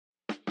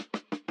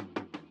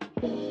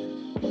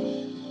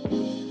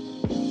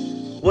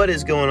What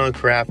is going on,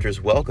 crafters?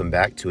 Welcome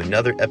back to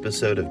another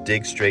episode of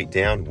Dig Straight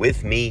Down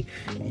with me,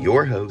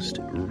 your host,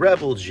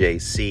 Rebel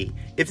JC.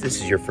 If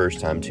this is your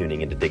first time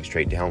tuning into Dig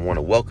Straight Down, I want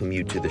to welcome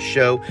you to the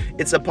show.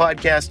 It's a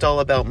podcast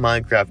all about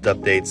Minecraft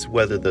updates,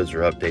 whether those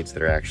are updates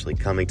that are actually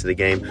coming to the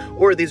game,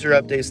 or these are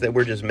updates that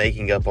we're just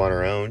making up on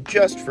our own,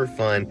 just for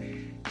fun.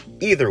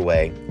 Either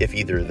way, if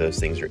either of those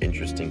things are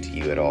interesting to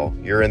you at all,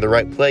 you're in the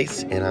right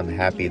place, and I'm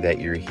happy that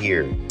you're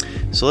here.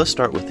 So let's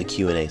start with the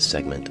Q&A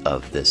segment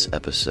of this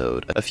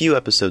episode. A few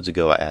episodes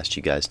ago, I asked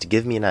you guys to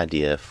give me an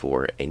idea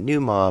for a new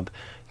mob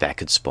that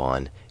could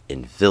spawn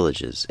in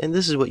villages, and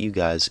this is what you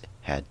guys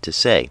had to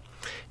say.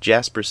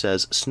 Jasper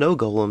says, snow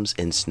golems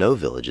in snow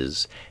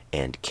villages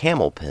and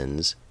camel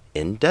pens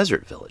in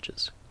desert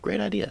villages.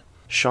 Great idea.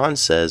 Sean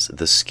says,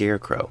 the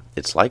scarecrow.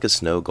 It's like a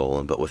snow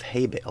golem, but with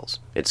hay bales.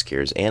 It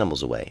scares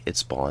animals away. It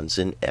spawns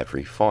in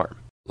every farm.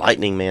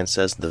 Lightning Man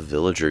says, the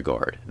villager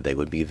guard. They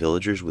would be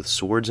villagers with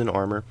swords and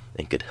armor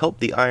and could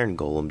help the iron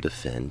golem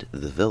defend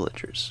the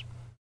villagers.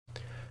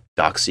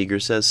 Doc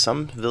Seeger says,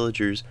 some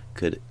villagers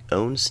could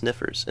own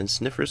sniffers, and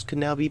sniffers could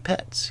now be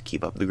pets.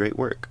 Keep up the great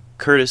work.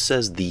 Curtis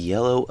says, the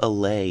yellow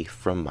allay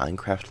from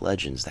Minecraft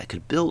Legends that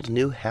could build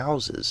new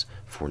houses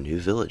for new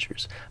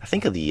villagers. I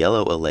think the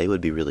yellow allay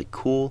would be really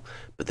cool,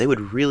 but they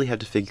would really have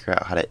to figure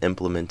out how to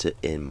implement it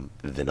in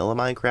vanilla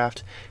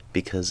Minecraft,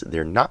 because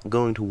they're not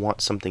going to want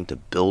something to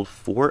build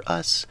for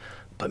us,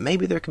 but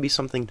maybe there could be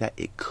something that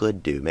it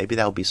could do. Maybe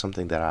that would be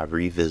something that I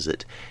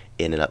revisit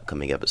in an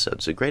upcoming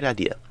episode. So great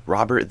idea.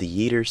 Robert the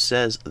Yeater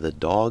says the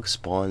dog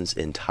spawns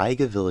in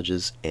taiga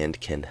villages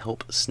and can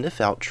help sniff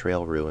out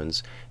trail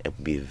ruins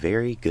and be a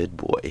very good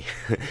boy.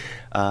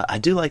 I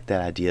do like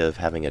that idea of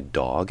having a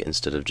dog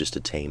instead of just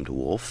a tamed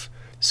wolf.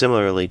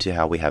 Similarly to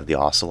how we have the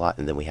ocelot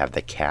and then we have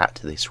the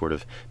cat, they sort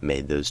of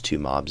made those two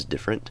mobs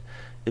different.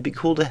 It'd be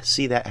cool to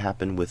see that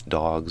happen with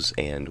dogs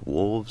and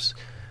wolves.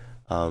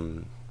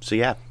 So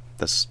yeah,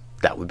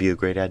 that would be a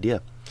great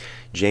idea.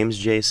 James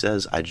J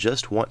says, I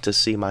just want to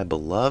see my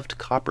beloved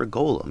copper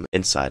golem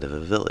inside of a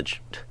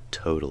village.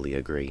 Totally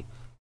agree.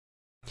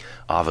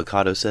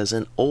 Avocado says,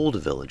 an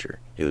old villager.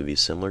 It would be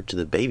similar to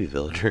the baby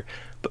villager,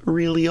 but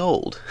really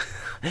old.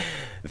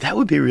 That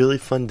would be really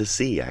fun to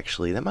see,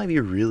 actually. That might be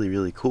really,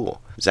 really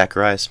cool.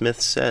 Zachariah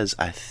Smith says,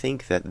 I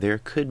think that there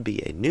could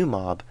be a new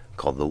mob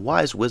called the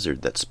Wise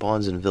Wizard that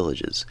spawns in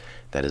villages.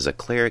 That is a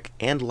cleric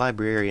and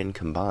librarian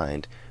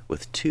combined,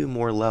 with 2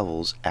 more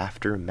levels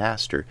after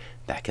Master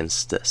that can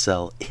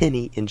sell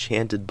any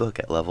enchanted book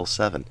at level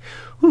 7.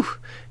 Whew,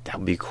 that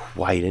would be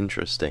quite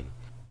interesting.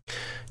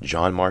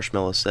 John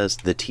Marshmallow says,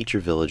 the teacher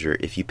villager,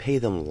 if you pay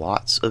them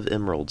lots of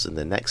emeralds in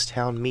the next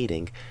town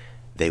meeting,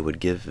 they would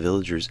give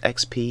villagers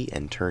XP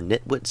and turn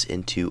nitwits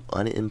into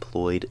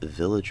unemployed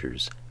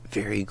villagers.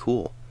 Very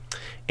cool.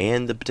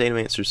 And the Potato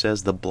Mancer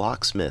says, the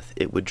blocksmith,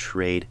 it would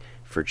trade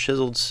for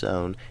chiseled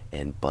stone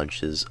and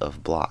bunches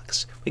of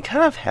blocks. We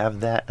kind of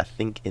have that, I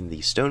think, in the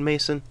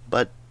stonemason,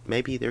 but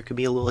maybe there could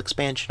be a little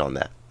expansion on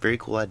that. Very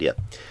cool idea.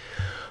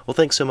 Well,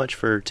 thanks so much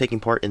for taking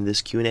part in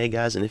this Q&A,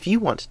 guys, and if you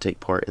want to take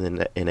part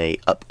in a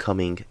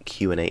upcoming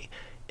Q&A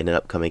in an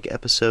upcoming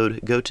episode,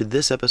 go to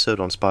this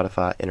episode on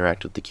Spotify,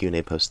 interact with the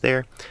Q&A post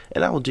there,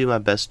 and I will do my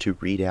best to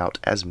read out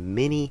as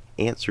many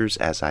answers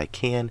as I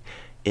can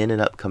in an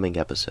upcoming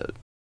episode.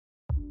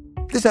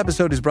 This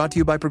episode is brought to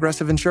you by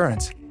Progressive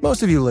Insurance.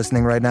 Most of you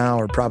listening right now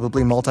are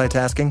probably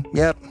multitasking.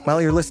 Yep, while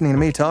you're listening to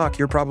me talk,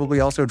 you're probably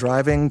also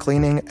driving,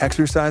 cleaning,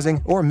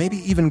 exercising, or maybe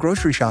even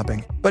grocery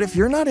shopping. But if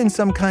you're not in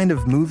some kind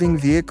of moving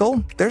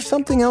vehicle, there's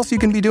something else you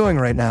can be doing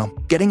right now.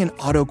 Getting an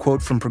auto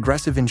quote from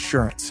Progressive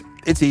Insurance.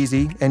 It's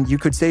easy, and you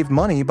could save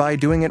money by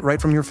doing it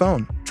right from your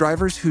phone.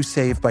 Drivers who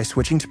save by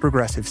switching to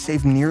Progressive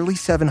save nearly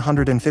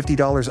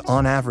 $750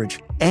 on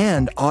average.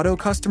 And auto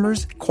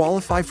customers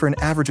qualify for an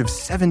average of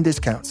 7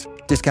 discounts.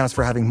 Discounts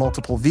for having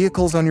multiple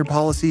vehicles on your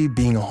policy,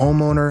 being a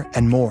homeowner,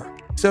 and more.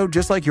 So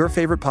just like your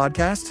favorite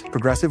podcast,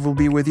 Progressive will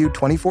be with you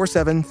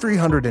 24/7,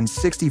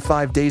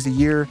 365 days a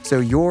year,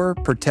 so you're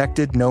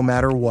protected no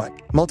matter what.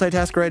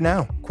 Multitask right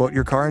now. Quote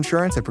your car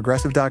insurance at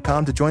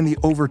Progressive.com to join the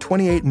over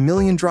 28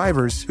 million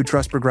drivers who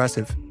trust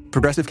Progressive.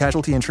 Progressive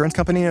Casualty Insurance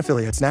Company and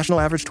Affiliates. National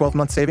average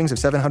 12-month savings of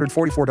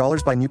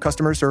 $744 by new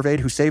customers surveyed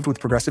who saved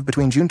with Progressive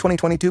between June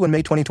 2022 and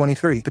May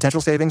 2023.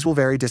 Potential savings will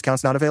vary.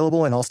 Discounts not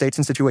available in all states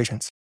and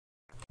situations.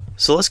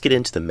 So let's get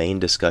into the main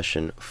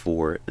discussion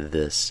for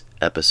this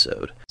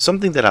episode.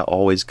 Something that I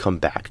always come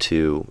back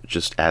to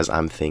just as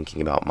I'm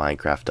thinking about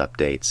Minecraft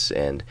updates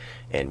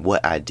and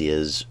what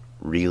ideas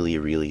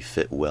really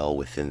fit well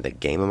within the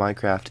game of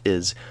Minecraft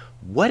is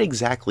what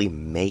exactly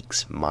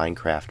makes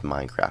Minecraft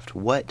Minecraft?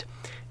 What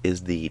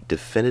is the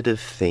definitive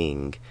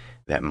thing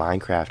that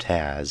Minecraft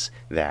has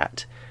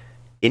that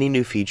any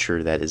new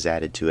feature that is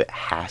added to it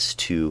has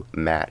to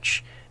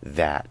match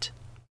that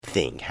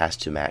thing, has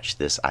to match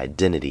this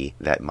identity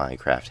that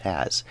Minecraft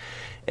has.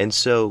 And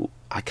so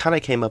I kind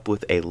of came up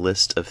with a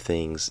list of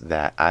things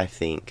that I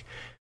think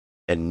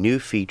a new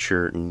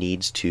feature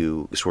needs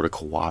to sort of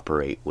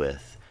cooperate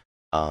with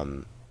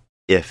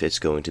if it's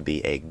going to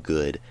be a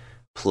good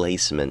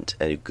placement,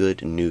 a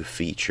good new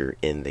feature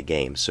in the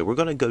game. So we're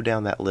going to go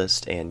down that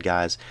list, and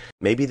guys,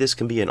 maybe this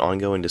can be an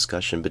ongoing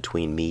discussion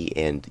between me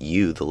and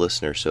you, the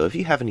listener. So if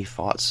you have any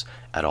thoughts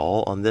at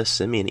all on this,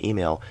 send me an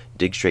email,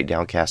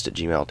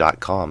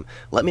 digstraightdowncast@gmail.com.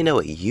 Let me know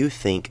what you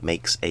think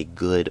makes a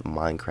good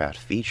Minecraft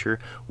feature.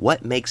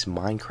 What makes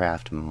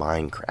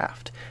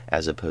Minecraft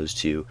as opposed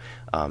to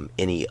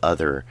any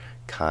other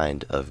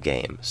kind of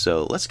game?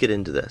 So let's get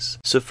into this.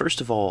 So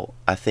first of all,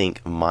 I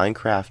think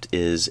Minecraft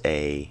is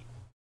a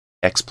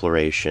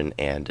exploration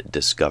and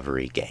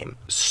discovery game.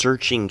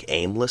 Searching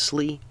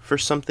aimlessly for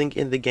something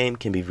in the game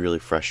can be really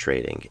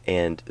frustrating,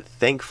 and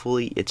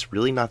thankfully it's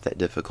really not that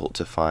difficult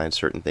to find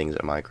certain things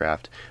in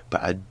Minecraft,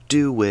 but I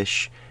do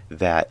wish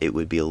that it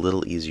would be a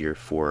little easier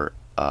for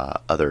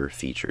other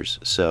features.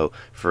 So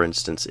for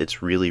instance,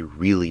 it's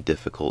really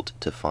difficult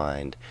to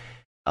find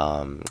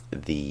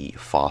the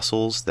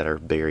fossils that are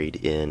buried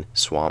in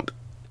swamp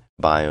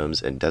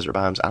biomes and desert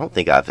biomes. I don't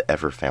think I've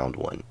ever found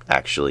one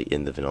actually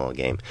in the vanilla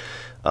game.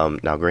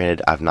 Now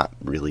granted, I've not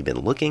really been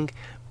looking,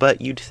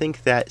 but you'd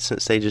think that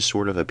since they just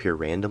sort of appear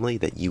randomly,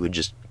 that you would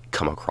just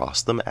come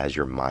across them as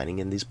you're mining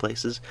in these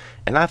places,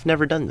 and I've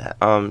never done that.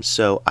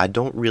 So I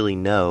don't really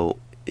know.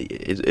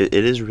 It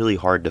is really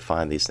hard to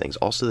find these things.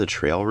 Also, the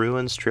trail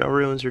ruins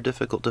are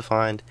difficult to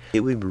find. It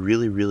would be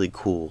really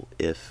cool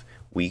if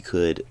we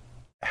could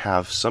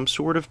have some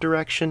sort of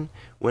direction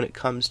when it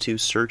comes to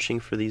searching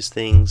for these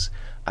things.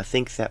 I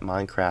think that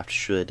Minecraft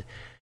should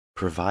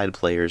provide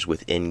players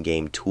with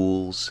in-game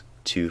tools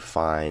to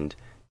find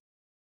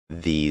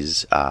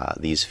these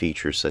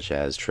features, such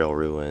as trail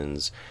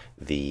ruins,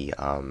 the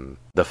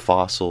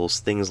fossils,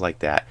 things like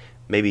that.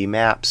 Maybe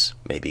maps,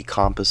 maybe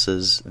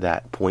compasses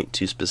that point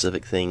to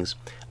specific things.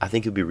 I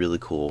think it would be really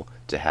cool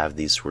to have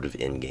these sort of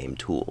in-game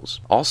tools.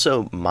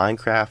 Also,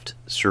 Minecraft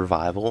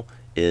Survival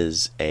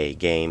is a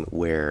game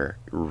where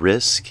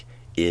risk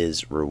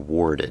is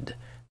rewarded.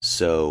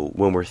 So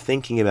when we're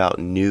thinking about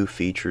new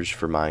features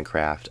for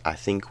Minecraft, I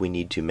think we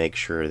need to make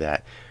sure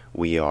that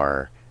we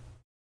are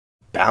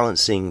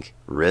balancing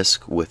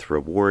risk with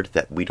reward,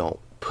 that we don't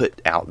put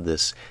out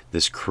this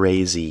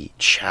crazy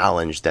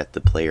challenge that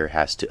the player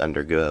has to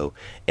undergo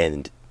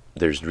and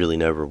there's really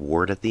no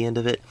reward at the end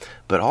of it.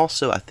 But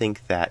also, I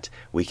think that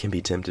we can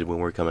be tempted when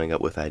we're coming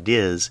up with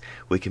ideas,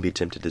 we can be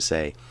tempted to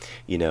say,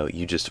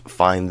 you just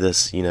find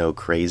this,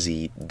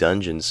 crazy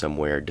dungeon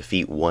somewhere,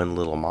 defeat one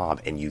little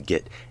mob, and you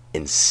get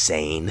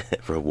insane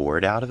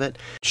reward out of it.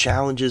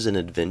 Challenges and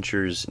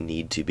adventures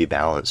need to be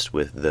balanced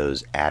with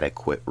those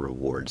adequate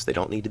rewards. They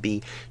don't need to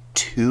be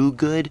too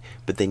good,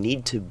 but they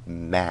need to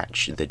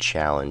match the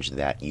challenge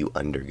that you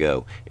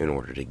undergo in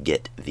order to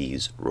get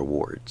these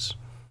rewards.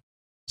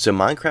 So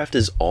Minecraft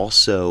is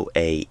also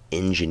a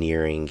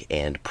engineering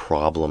and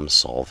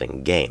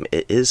problem-solving game.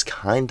 It is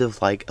kind of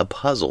like a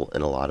puzzle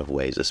in a lot of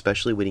ways,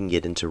 especially when you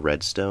get into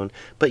Redstone,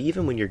 but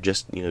even when you're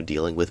just,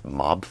 dealing with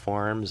mob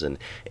farms and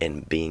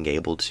being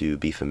able to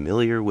be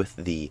familiar with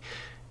the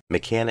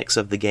mechanics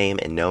of the game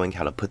and knowing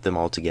how to put them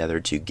all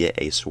together to get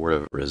a sort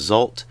of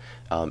result.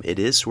 It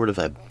is sort of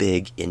a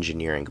big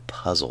engineering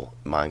puzzle,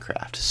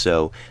 Minecraft.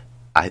 So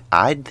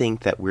I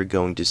think that we're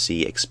going to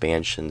see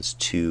expansions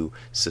to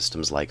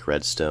systems like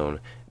Redstone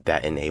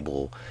that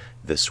enable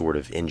this sort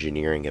of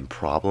engineering and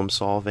problem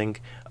solving.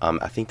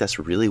 I think that's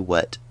really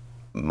what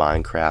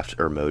Minecraft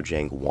or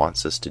Mojang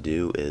wants us to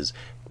do, is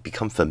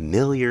become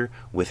familiar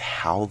with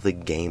how the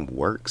game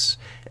works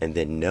and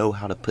then know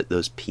how to put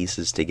those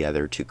pieces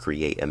together to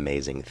create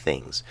amazing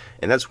things.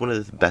 And that's one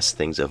of the best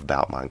things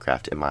about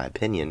Minecraft, in my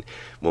opinion.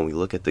 When we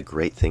look at the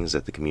great things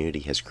that the community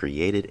has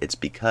created, it's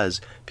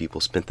because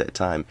people spent that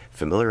time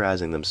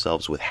familiarizing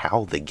themselves with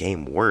how the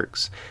game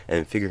works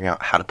and figuring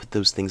out how to put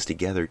those things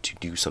together to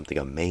do something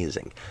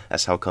amazing.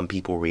 That's how come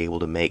people were able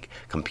to make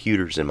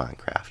computers in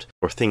Minecraft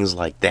or things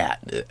like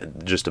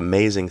that. Just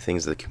amazing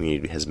things that the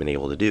community has been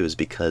able to do is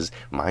because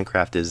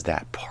Minecraft is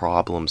that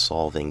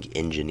problem-solving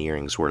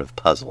engineering sort of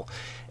puzzle.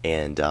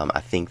 And I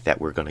think that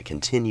we're going to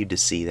continue to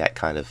see that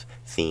kind of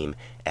theme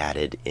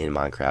added in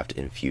Minecraft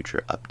in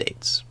future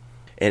updates.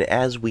 And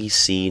as we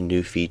see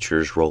new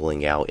features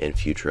rolling out in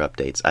future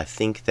updates, I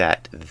think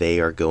that they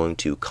are going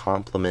to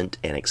complement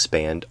and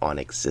expand on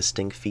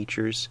existing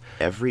features.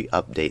 Every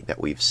update that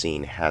we've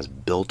seen has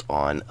built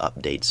on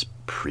updates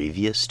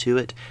previous to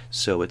it,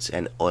 so it's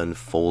an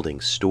unfolding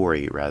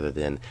story rather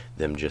than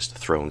them just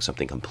throwing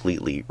something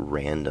completely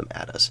random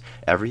at us.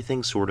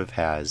 Everything sort of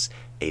has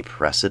a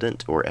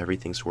precedent, or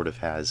everything sort of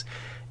has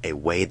a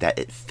way that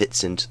it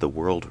fits into the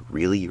world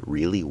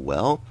really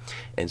well.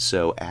 And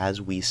so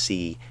as we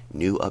see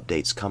new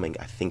updates coming,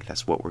 I think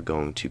that's what we're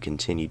going to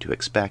continue to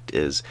expect,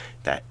 is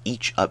that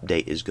each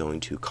update is going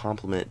to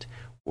complement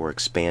or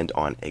expand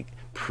on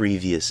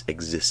previous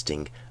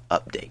existing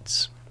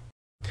updates.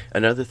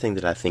 Another thing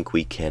that I think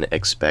we can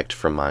expect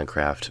from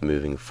Minecraft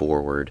moving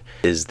forward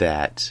is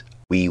that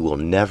we will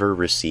never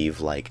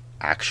receive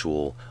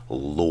actual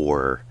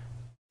lore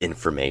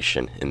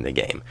information in the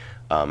game.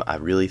 I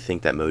really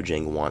think that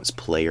Mojang wants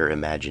player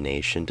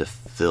imagination to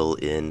fill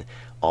in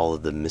all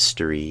of the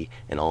mystery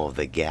and all of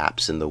the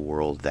gaps in the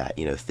world that,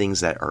 things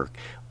that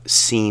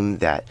seem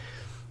that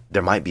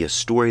there might be a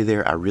story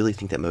there. I really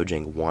think that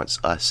Mojang wants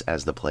us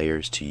as the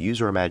players to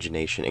use our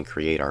imagination and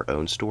create our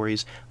own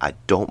stories. I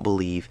don't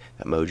believe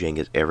that Mojang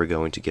is ever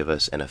going to give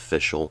us an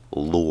official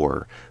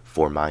lore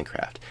for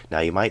Minecraft. Now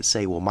you might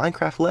say, well,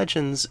 Minecraft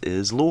Legends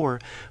is lore,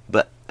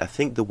 but I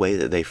think the way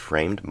that they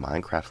framed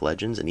Minecraft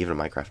Legends and even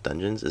Minecraft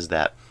Dungeons is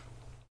that,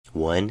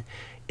 one,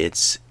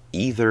 it's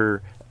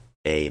either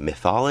a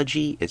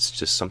mythology, it's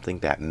just something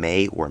that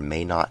may or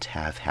may not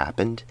have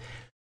happened,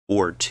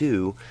 or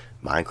two,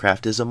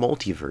 Minecraft is a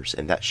multiverse,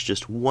 and that's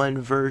just one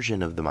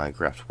version of the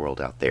Minecraft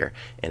world out there,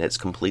 and it's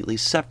completely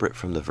separate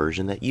from the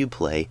version that you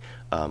play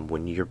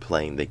when you're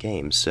playing the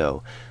game.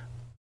 So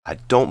I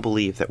don't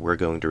believe that we're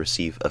going to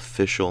receive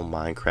official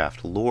Minecraft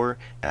lore,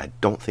 and I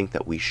don't think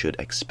that we should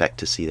expect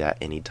to see that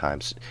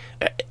anytime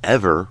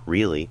ever,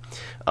 really.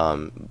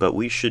 But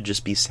we should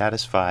just be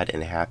satisfied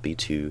and happy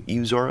to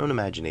use our own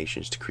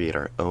imaginations to create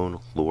our own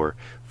lore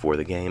for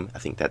the game. I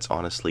think that's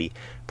honestly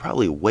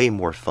probably way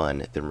more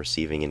fun than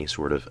receiving any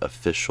sort of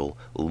official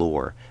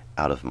lore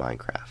out of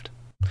Minecraft.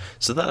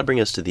 So that'll bring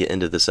us to the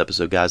end of this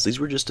episode, guys. These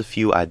were just a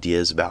few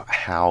ideas about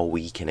how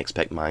we can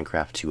expect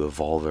Minecraft to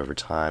evolve over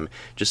time.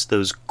 Just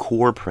those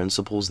core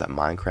principles that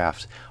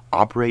Minecraft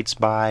operates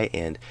by,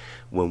 and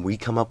when we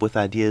come up with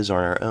ideas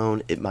on our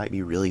own, it might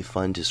be really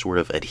fun to sort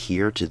of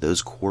adhere to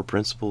those core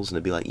principles and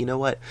to be like, you know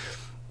what?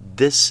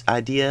 This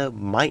idea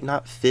might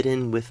not fit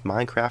in with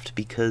Minecraft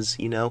because,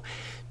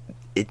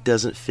 it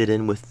doesn't fit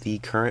in with the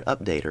current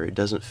update, or it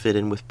doesn't fit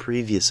in with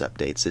previous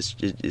updates.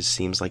 It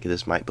seems like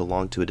this might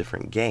belong to a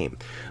different game.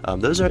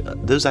 Those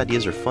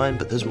ideas are fun,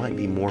 but those might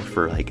be more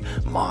for like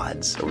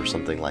mods or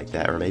something like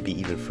that, or maybe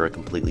even for a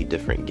completely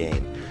different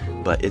game.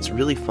 But it's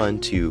really fun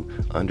to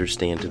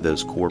understand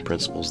those core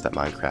principles that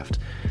Minecraft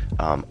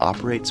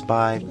operates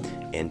by,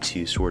 and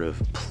to sort of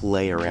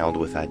play around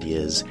with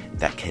ideas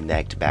that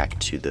connect back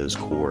to those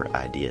core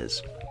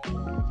ideas.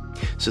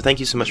 So thank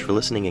you so much for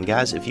listening, and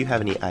guys, if you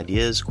have any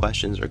ideas,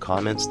 questions, or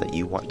comments that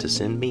you want to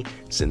send me,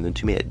 send them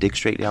to me at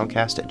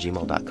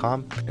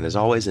digstraightdowncast@gmail.com. And as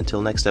always,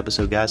 until next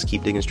episode, guys,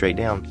 keep digging straight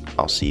down.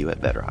 I'll see you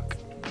at Bedrock.